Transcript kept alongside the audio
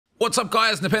What's up,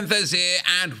 guys? NepentheZ here,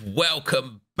 and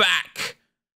welcome back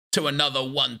to another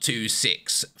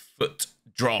 126 Fut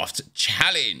Draft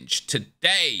challenge.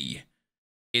 Today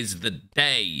is the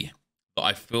day that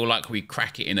I feel like we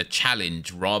crack it in a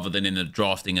challenge rather than in a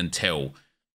drafting until.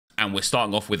 And we're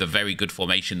starting off with a very good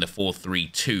formation, the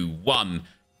 4-3-2-1.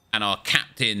 And our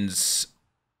captains,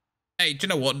 hey, do you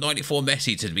know what? 94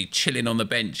 Messi to be chilling on the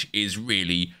bench is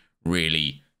really,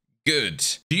 really good.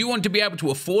 Do you want to be able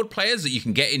to afford players that you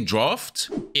can get in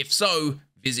draft? If so,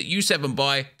 visit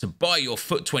U7Buy to buy your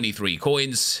Fut 23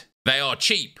 coins. They are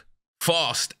cheap,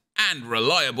 fast, and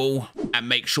reliable. And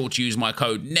make sure to use my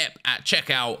code NEP at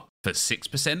checkout for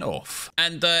 6% off.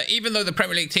 And even though the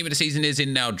Premier League team of the season is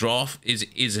now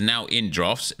in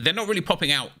drafts, they're not really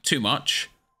popping out too much.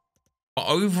 But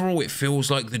overall, it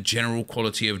feels like the general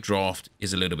quality of draft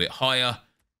is a little bit higher,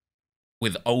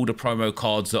 with older promo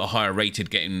cards that are higher rated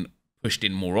getting pushed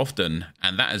in more often.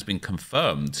 And that has been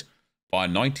confirmed by a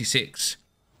 96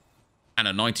 and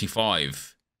a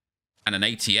 95 and an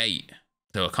 88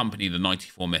 to accompany the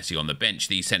 94 Messi on the bench.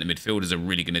 These centre midfielders are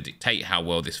really going to dictate how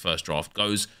well this first draft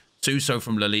goes. Suso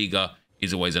from La Liga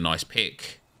is always a nice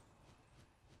pick.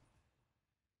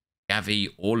 Gavi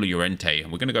or Llorente.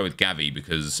 And we're going to go with Gavi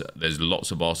because there's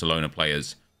lots of Barcelona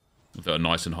players that are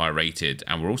nice and high rated.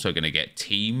 And we're also going to get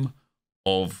team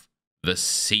of the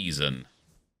season,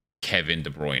 Kevin De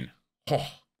Bruyne.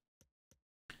 Oh.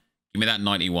 Give me that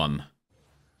 91.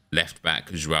 Left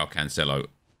back, Joao Cancelo.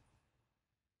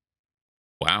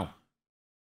 Wow.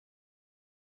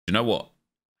 You know what?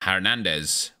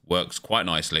 Hernandez works quite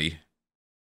nicely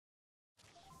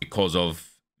because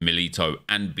of Milito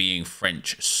and being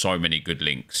French. So many good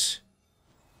links.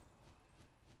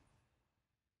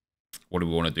 What do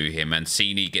we want to do here?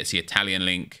 Mancini gets the Italian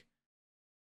link.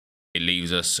 It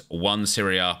leaves us one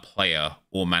Serie A player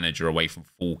or manager away from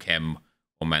full chem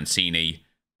or Mancini,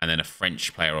 and then a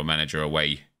French player or manager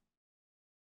away.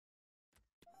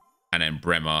 And then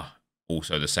Bremer,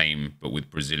 also the same, but with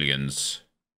Brazilians.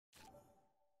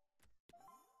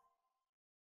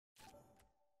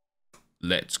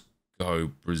 Let's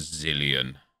go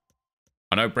Brazilian.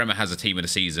 I know Bremer has a team of the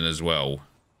season as well.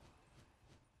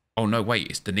 Oh, no, wait.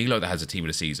 It's Danilo that has a team of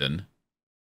the season.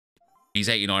 He's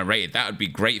 89 rated. That would be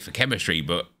great for chemistry,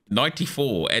 but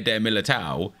 94, Eder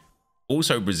Militao,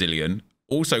 also Brazilian,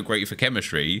 also great for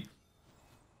chemistry.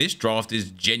 This draft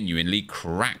is genuinely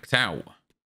cracked out.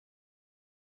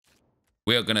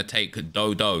 We are going to take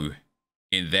Dodo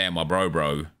in there, my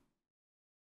bro.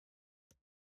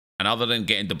 And other than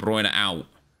getting De Bruyne out,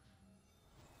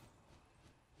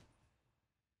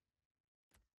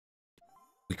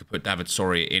 we could put David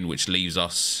Soria in, which leaves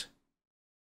us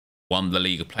one La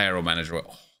Liga player or manager.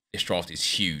 Oh, this draft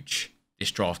is huge. This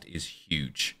draft is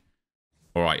huge.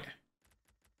 All right.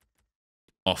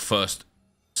 Our first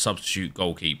substitute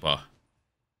goalkeeper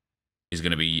is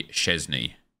going to be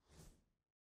Szczesny.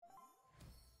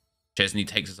 Szczesny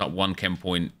takes us up one chem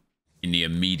point in the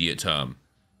immediate term.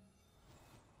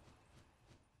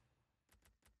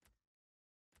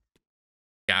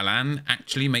 Galan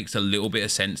actually makes a little bit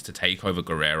of sense to take over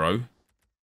Guerrero,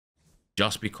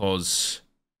 just because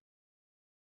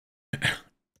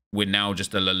we're now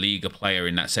just a La Liga player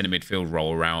in that centre midfield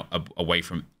role away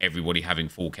from everybody having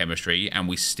full chemistry, and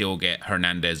we still get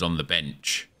Hernandez on the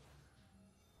bench.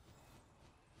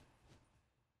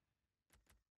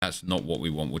 That's not what we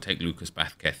want. We'll take Lucas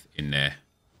Vázquez in there.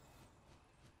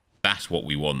 That's what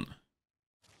we want.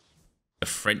 The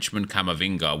Frenchman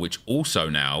Camavinga, which also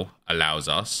now allows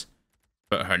us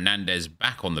to put Hernandez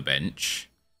back on the bench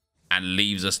and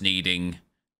leaves us needing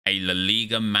a La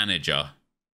Liga manager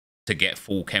to get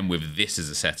full chem with this as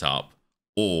a setup,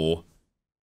 or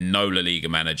no La Liga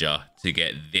manager to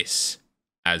get this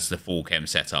as the full chem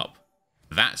setup.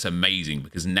 That's amazing,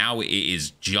 because now it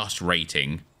is just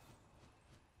rating.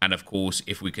 And of course,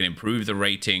 if we can improve the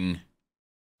rating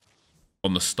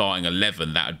on the starting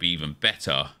 11, that would be even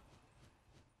better.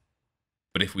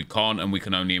 But if we can't, and we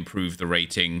can only improve the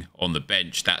rating on the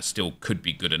bench, that still could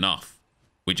be good enough.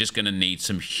 We're just going to need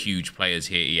some huge players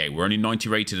here, EA. We're only 90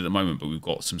 rated at the moment, but we've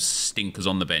got some stinkers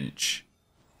on the bench.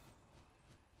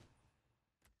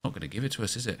 Not going to give it to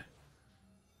us, is it?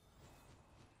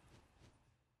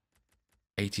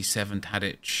 87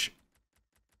 Tadic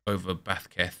over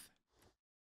Vázquez.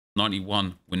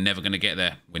 91. We're never going to get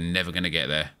there. We're never going to get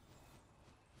there.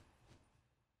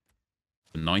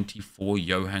 94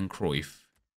 Johan Cruyff.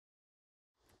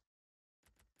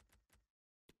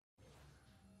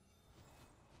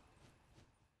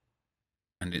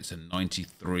 And it's a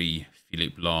 93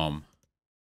 Philippe Lahm.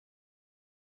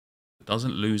 It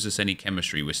doesn't lose us any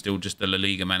chemistry. We're still just the La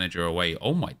Liga manager away.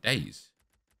 Oh my days.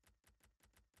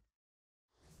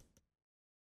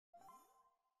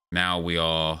 Now we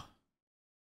are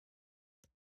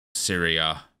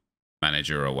Syria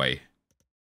manager away.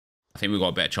 I think we've got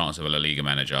a better chance of a La Liga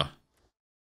manager.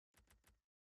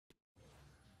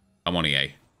 Come on,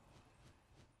 EA.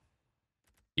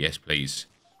 Yes, please.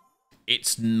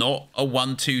 It's not a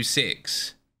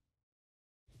 1-2-6,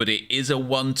 but it is a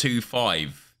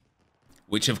 1-2-5,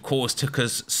 which of course took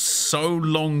us so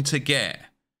long to get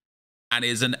and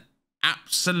is an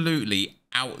absolutely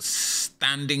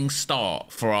outstanding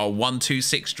start for our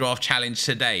 1-2-6 draft challenge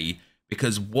today,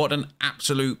 because what an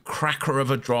absolute cracker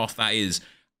of a draft that is.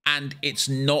 And it's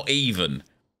not even.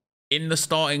 In the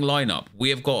starting lineup, we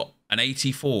have got an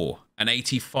 84, an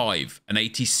 85, an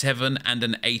 87, and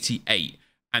an 88.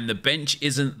 And the bench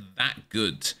isn't that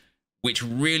good, which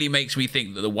really makes me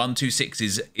think that the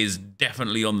 1-2-6 is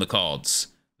definitely on the cards.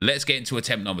 Let's get into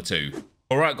attempt number 2.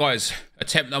 All right, guys,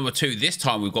 attempt number 2. This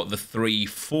time we've got the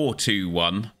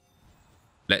 3-4-2-1.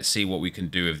 Let's see what we can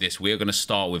do with this. We're going to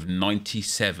start with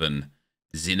 97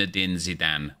 Zinedine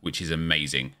Zidane, which is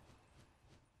amazing.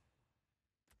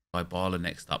 Dybala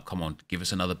next up. Come on, give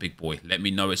us another big boy. Let me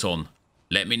know it's on.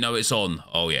 Let me know it's on.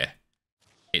 Oh, yeah.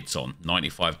 It's on.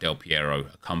 95 Del Piero,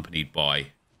 accompanied by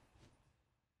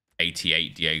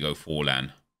 88 Diego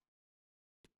Forlan.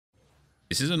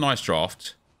 This is a nice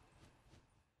draft.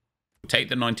 We'll take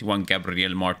the 91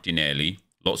 Gabriel Martinelli.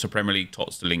 Lots of Premier League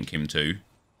tots to link him to.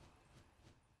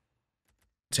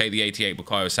 Take the 88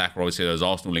 Bukayo Saka. Obviously, those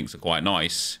Arsenal links are quite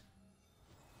nice.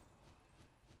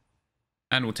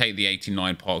 And we'll take the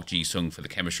 89 Park Ji-sung for the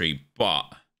chemistry.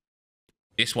 But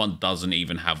this one doesn't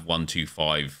even have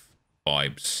 1-2-5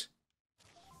 vibes.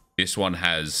 This one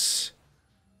has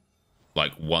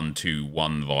like 1-2-1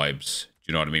 vibes. Do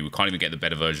you know what I mean? We can't even get the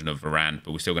better version of Varane,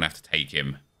 but we're still going to have to take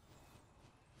him.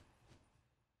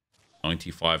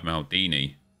 95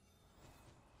 Maldini.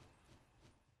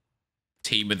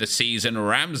 Team of the season,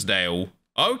 Ramsdale.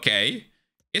 Okay.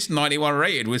 It's 91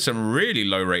 rated with some really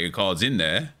low rated cards in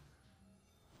there.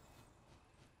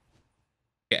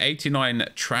 Get 89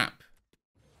 Trap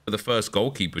for the first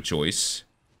goalkeeper choice.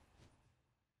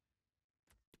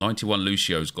 91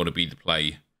 Lucio's got to be the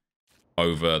play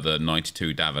over the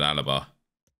 92 David Alaba.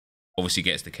 Obviously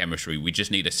gets the chemistry. We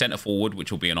just need a centre forward, which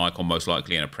will be an icon most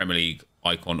likely, and a Premier League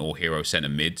icon or hero centre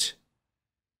mid.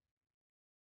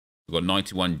 We've got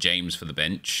 91 James for the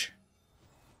bench.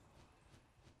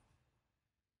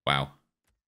 Wow.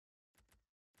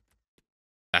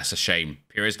 That's a shame.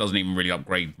 Pires doesn't even really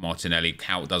upgrade Martinelli.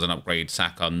 Kaut doesn't upgrade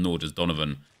Saka, nor does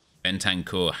Donovan.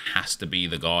 Bentancur has to be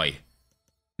the guy.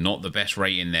 Not the best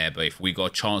rate in there, but if we got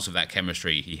a chance of that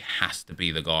chemistry, he has to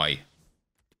be the guy.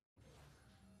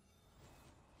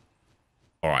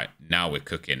 All right, now we're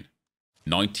cooking.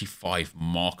 95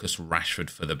 Marcus Rashford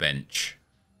for the bench.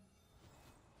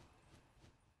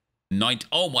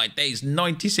 Oh my days,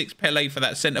 96 Pele for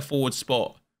that centre forward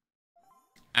spot.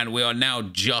 And we are now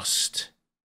just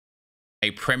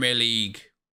a Premier League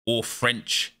or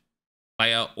French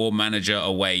player or manager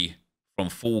away from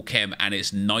full chem, and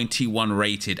it's 91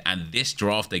 rated. And this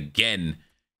draft again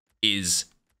is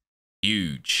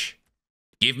huge.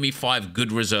 Give me 5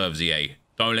 good reserves, EA.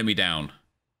 Don't let me down.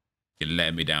 You're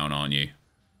letting me down, aren't you?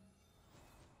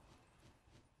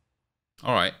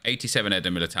 All right, 87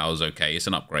 Eder Militao is okay. It's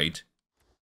an upgrade.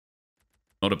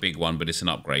 Not a big one, but it's an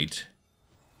upgrade.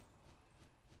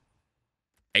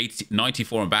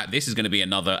 94 and back. This is going to be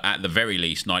another, at the very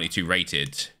least, 92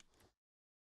 rated.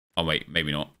 Oh, wait,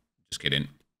 maybe not. Just kidding.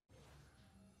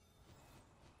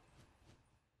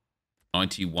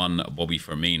 91 Bobby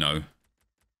Firmino. I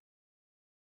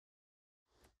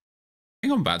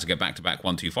think I'm about to get back-to-back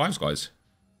 1-2-5s, guys.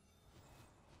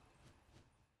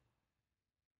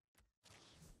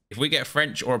 If we get a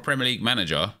French or a Premier League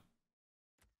manager,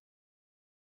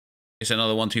 it's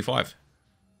another 1-2-5.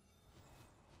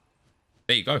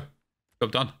 There you go.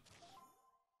 Job done.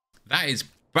 That is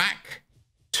back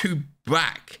to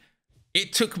back.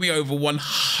 It took me over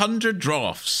 100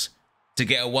 drafts to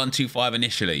get a 1-2-5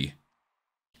 initially.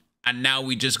 And now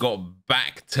we just got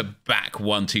back-to-back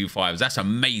 1-2-5s. That's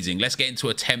amazing. Let's get into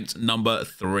attempt number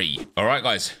 3. All right,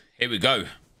 guys. Here we go.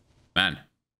 Man,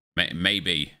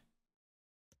 maybe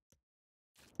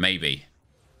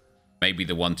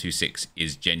the 1-2-6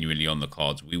 is genuinely on the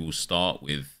cards. We will start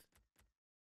with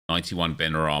 91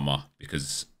 Benrahma,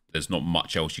 because there's not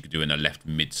much else you could do in a left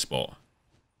mid spot.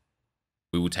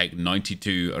 We will take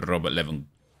 92 Robert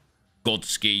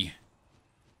Lewandowski.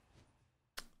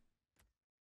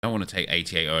 I don't want to take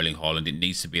 88 Erling Haaland. It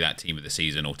needs to be that team of the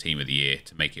season or team of the year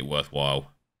to make it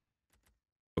worthwhile.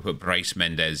 We'll put Brais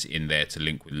Mendes in there to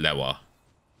link with Lewa.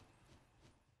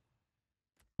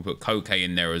 We'll put Koke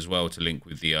in there as well to link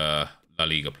with the La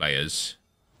Liga players.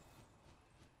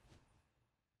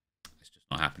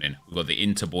 Not happening. We've got the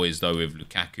Inter boys, though, with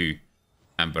Lukaku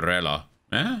and Barella.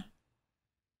 Eh?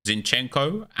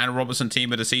 Zinchenko and Robertson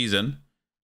team of the season.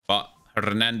 But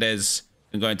Hernandez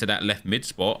can go into that left mid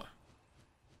spot.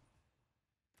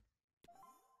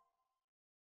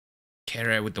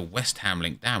 Kerr with the West Ham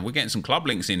link. Damn, we're getting some club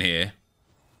links in here.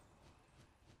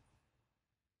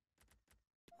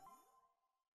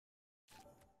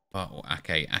 Oh,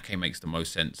 Ake. Ake makes the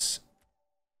most sense.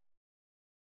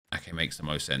 Ake makes the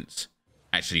most sense.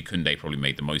 Actually, Koundé probably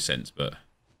made the most sense, but I'm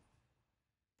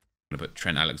going to put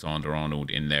Trent Alexander-Arnold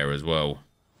in there as well.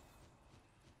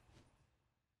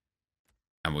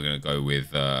 And we're going to go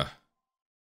with... we're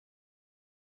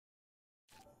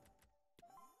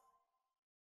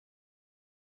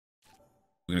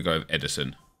going to go with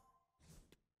Edison.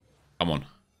 Come on.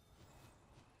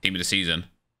 Team of the season.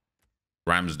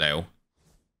 Ramsdale.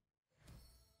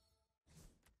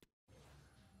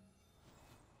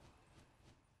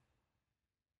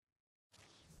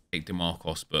 Take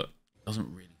DeMarcos, but it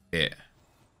doesn't really fit. It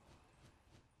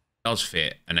does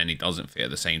fit, and then he doesn't fit at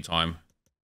the same time.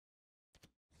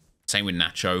 Same with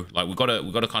Nacho. Like we've got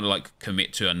to kind of like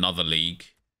commit to another league,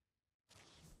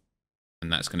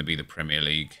 and that's going to be the Premier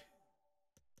League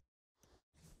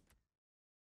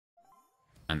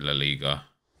and La Liga.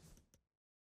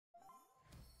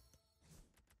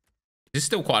 This is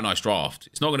still quite a nice draft.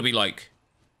 It's not going to be like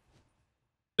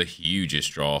the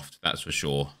hugest draft, that's for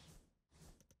sure.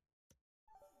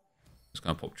 Just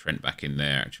going to pop Trent back in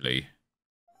there, actually.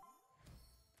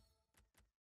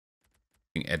 I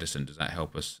think Edison, does that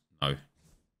help us? No.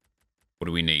 What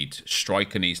do we need?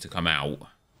 Striker needs to come out.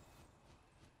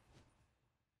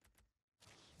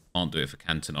 Can't do it for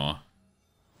Cantona.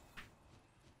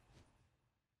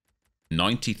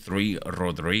 93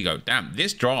 Rodrigo. Damn,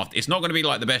 this draft, it's not going to be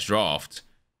like the best draft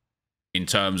in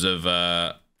terms of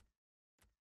the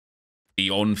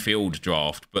on-field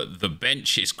draft, but the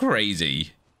bench is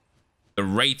crazy. The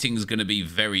rating's going to be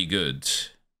very good.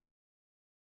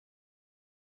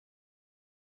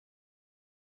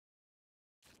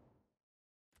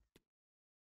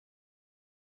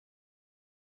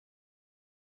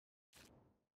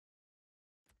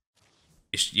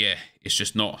 It's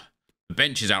just not... The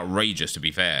bench is outrageous, to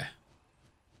be fair.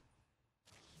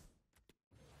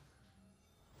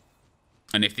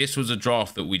 And if this was a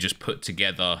draft that we just put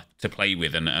together to play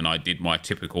with and I did my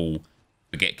typical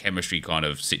forget chemistry kind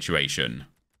of situation,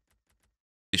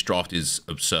 this draft is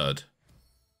absurd.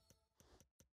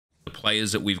 The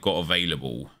players that we've got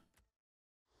available.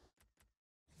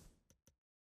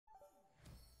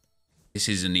 This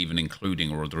isn't even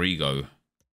including Rodrigo.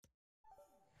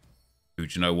 Do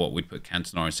you know what? We'd put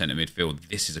Cantona in centre midfield.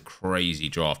 This is a crazy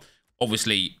draft.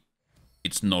 Obviously,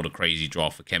 it's not a crazy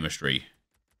draft for chemistry.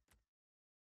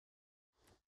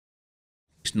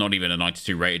 It's not even a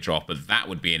 92 rated draft, but that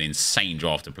would be an insane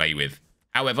draft to play with.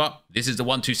 However, this is the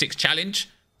 126 challenge.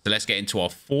 So let's get into our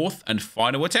fourth and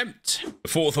final attempt. The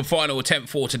fourth and final attempt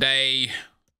for today.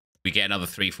 We get another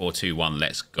 3-4-2-1.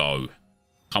 Let's go.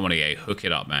 Come on, EA. Hook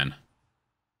it up, man.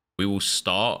 We will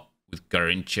start with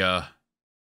Garrincha.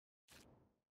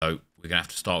 So we're going to have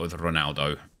to start with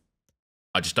Ronaldo.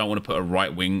 I just don't want to put a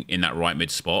right wing in that right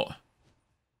mid spot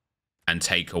and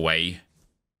take away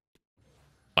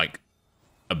like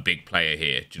a big player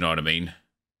here. Do you know what I mean?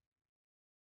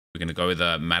 We're going to go with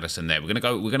Maddison there. We're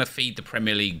going to feed the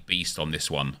Premier League beast on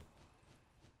this one.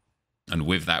 And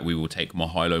with that, we will take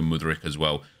Mihajlo Mudryk as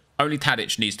well. Only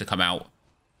Tadic needs to come out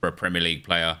for a Premier League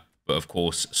player. But of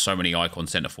course, so many icon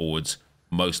centre forwards,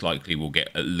 most likely we'll get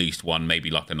at least one,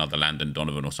 maybe like another Landon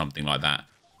Donovan or something like that,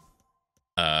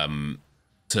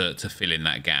 to fill in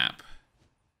that gap.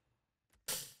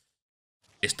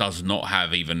 This does not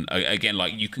have even, again,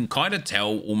 like you can kind of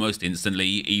tell almost instantly,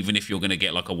 even if you're going to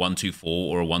get like a 1-2-4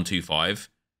 or a 1-2-5,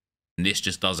 and this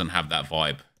just doesn't have that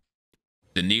vibe.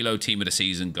 Danilo team of the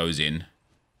season goes in.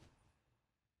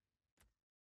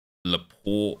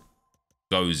 Laporte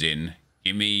goes in.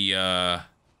 Give me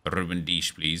Ruben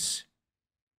Dias, please.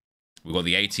 We've got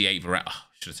the 88. Oh,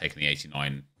 should have taken the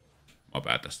 89. My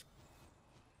bad.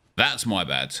 That's my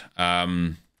bad.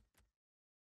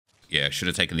 Yeah, should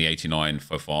have taken the 89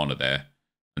 Fofana there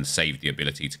and saved the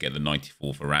ability to get the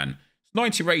 94 Varane. It's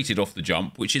 90 rated off the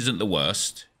jump, which isn't the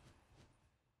worst.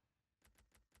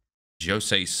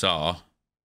 Jose Sarr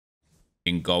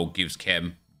in goal gives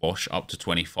Kem Bosch up to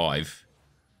 25.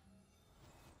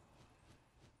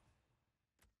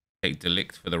 Take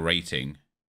Delict for the rating.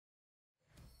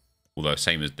 Although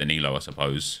same as Danilo, I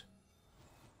suppose.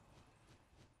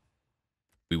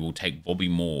 We will take Bobby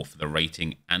Moore for the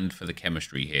rating and for the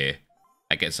chemistry here.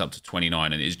 That gets up to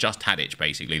 29, and it's just Tadic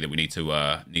basically that we need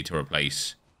to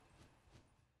replace.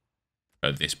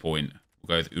 at this point.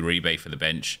 We'll go with Uribe for the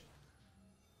bench.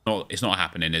 It's not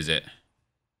happening, is it?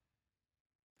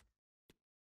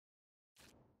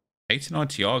 89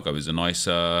 Thiago is a nice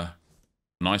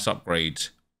upgrade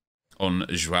on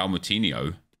João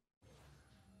Moutinho.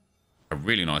 A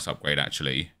really nice upgrade,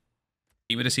 actually.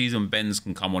 Even the season, Benz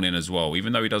can come on in as well.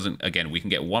 Even though he doesn't, again, we can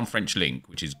get one French link,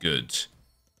 which is good.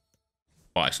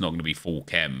 But it's not going to be full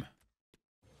chem.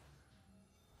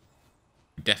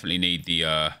 We definitely need the,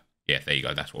 yeah, there you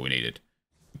go. That's what we needed.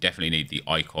 We definitely need the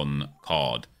icon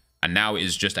card. And now it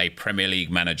is just a Premier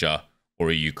League manager or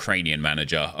a Ukrainian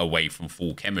manager away from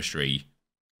full chemistry.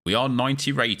 We are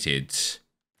 90 rated.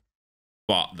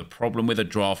 But the problem with a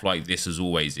draft like this, as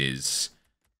always, is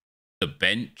the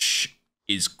bench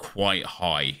is quite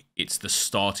high. It's the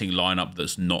starting lineup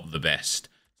that's not the best.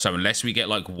 So unless we get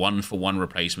like 1-for-1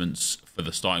 replacements for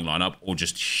the starting lineup or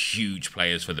just huge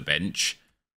players for the bench,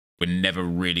 we're never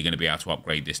really going to be able to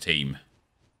upgrade this team.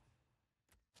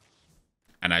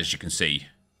 And as you can see,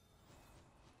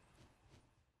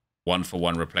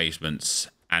 1-for-1 replacements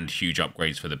and huge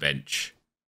upgrades for the bench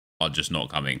are just not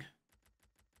coming.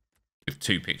 With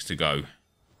 2 picks to go.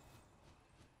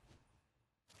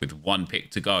 With 1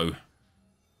 pick to go.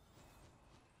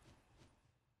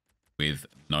 With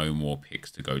no more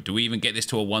picks to go. Do we even get this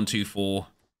to a 1-2-4?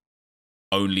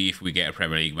 Only if we get a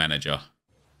Premier League manager.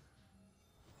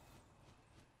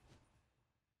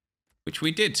 Which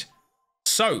we did.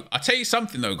 So, I'll tell you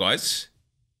something though, guys.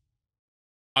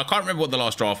 I can't remember what the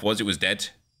last draft was. It was dead.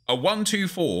 A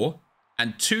 1-2-4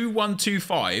 and 2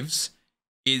 1-2-5s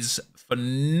is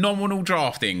phenomenal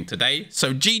drafting today.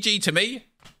 So, GG to me.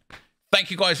 Thank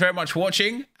you guys very much for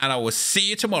watching. And I will see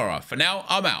you tomorrow. For now,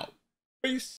 I'm out. Peace.